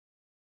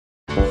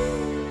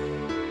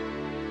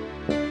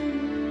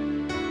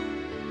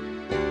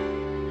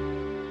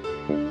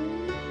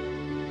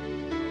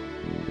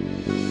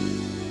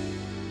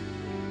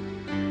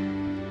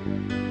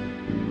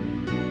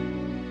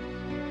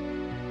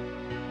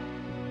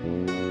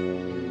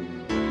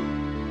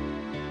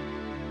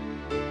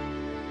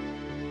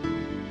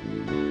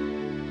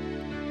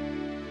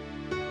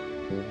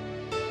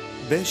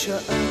בשעה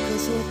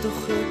כזאת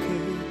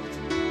דוחקת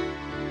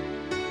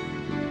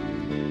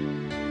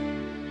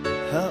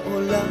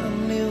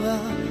העולם ניראה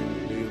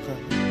לי רע.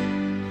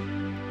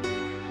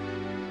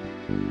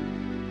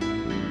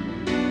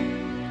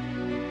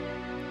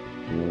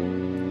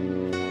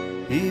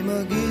 אם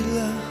אגיד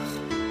לך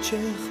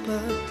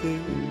שאיכפת לי,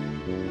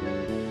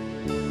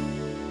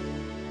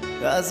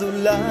 אז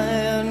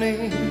אולי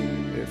אני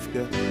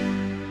אפגע.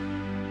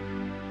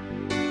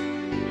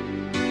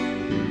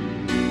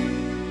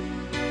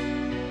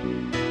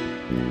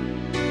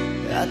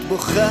 את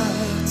בוכה,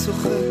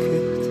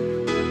 צוחקת,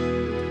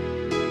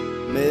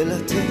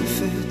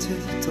 מלטפת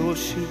את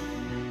ראשי.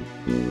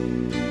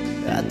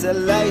 את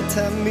עליי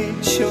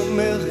תמיד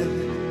שומרת,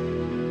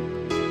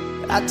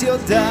 את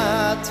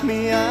יודעת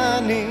מי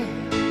אני.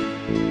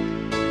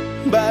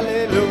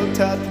 בלילות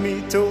את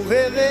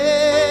מתעוררת,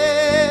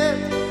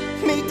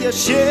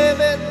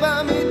 מתיישבת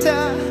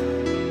במיטה,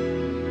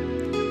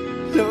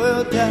 לא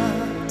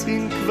יודעת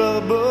אם כבר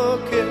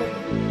בוקר,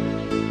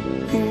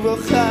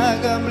 ובוכה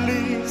גם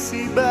בלי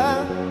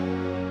סיבה,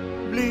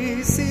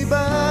 בלי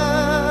סיבה.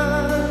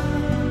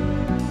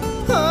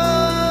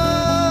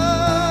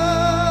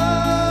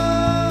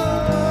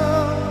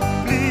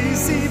 בלי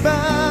סיבה.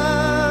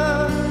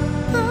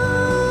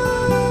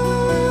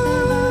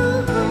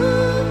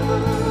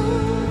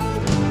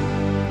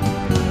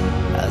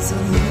 אז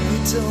אני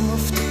פתאום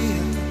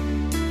מפתיע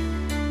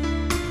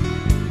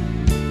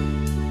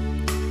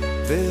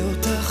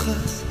ואותך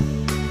אז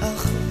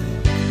אחרי,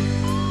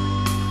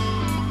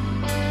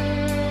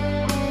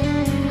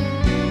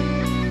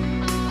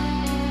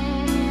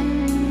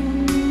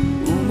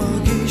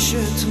 ומרגיש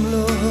את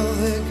מלוא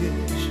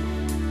הרגש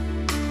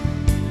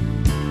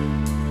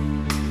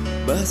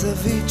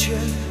בזווית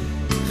של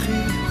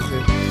חיוכך.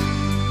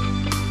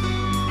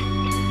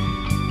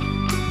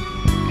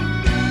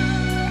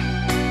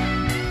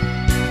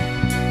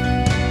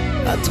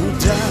 את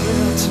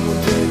מודעת,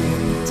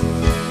 מודדת,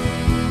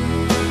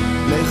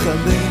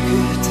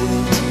 מחבקת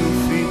את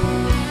גופי.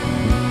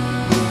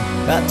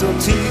 את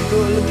אותי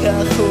כל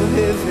כך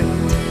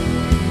אוהבת,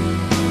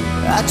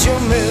 את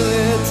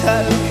שומרת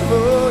על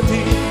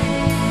כבודי.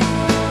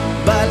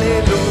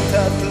 בלילות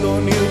את לא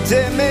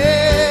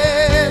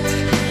נרדמת,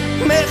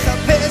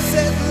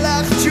 מחפשת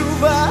לך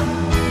תשובה.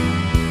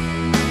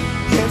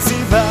 אין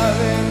סיבה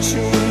ואין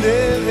שום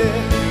דרך,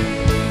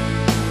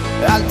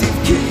 אל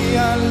תבכי,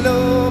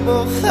 אנ'לא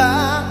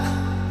בוכה.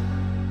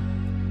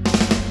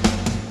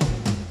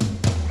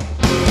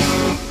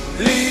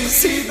 בלי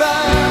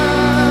סיבה,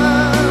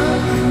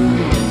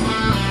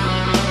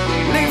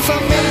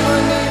 לפעמים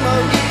אני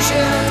מרגיש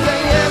שאת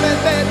קיימת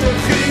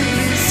בתוכי.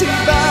 בלי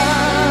סיבה,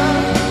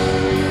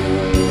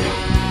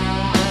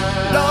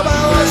 לא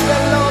בראש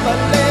ולא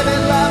בלב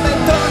אלא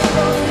בתוך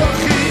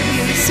כוחי.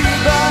 בלי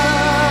סיבה,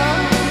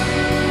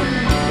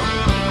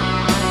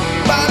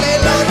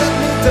 בלילות את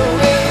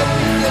מתעוררת,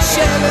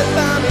 מתיישבת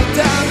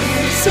במיטה.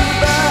 בלי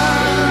סיבה,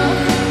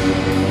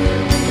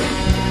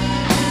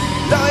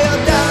 לא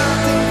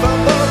יודעת אם כבר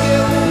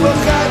בוקר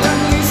ובוכה. גם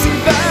בלי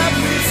סיבה,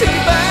 בלי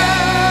סיבה.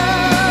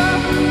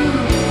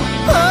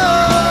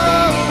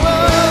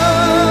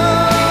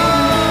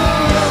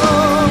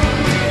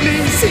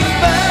 בלי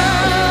סיבה.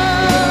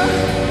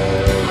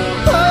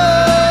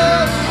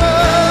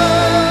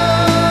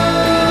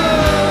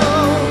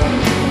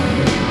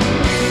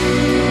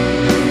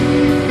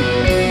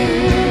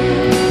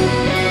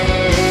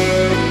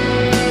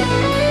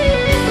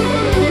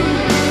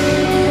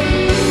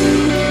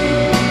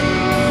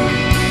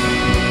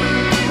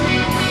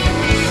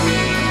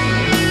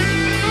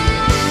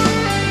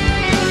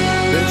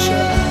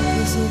 בשעה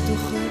כזאת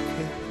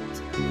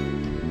דוחקת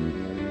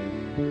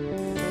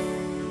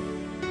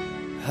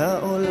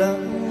העולם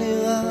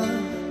ניראה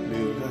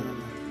לי רע.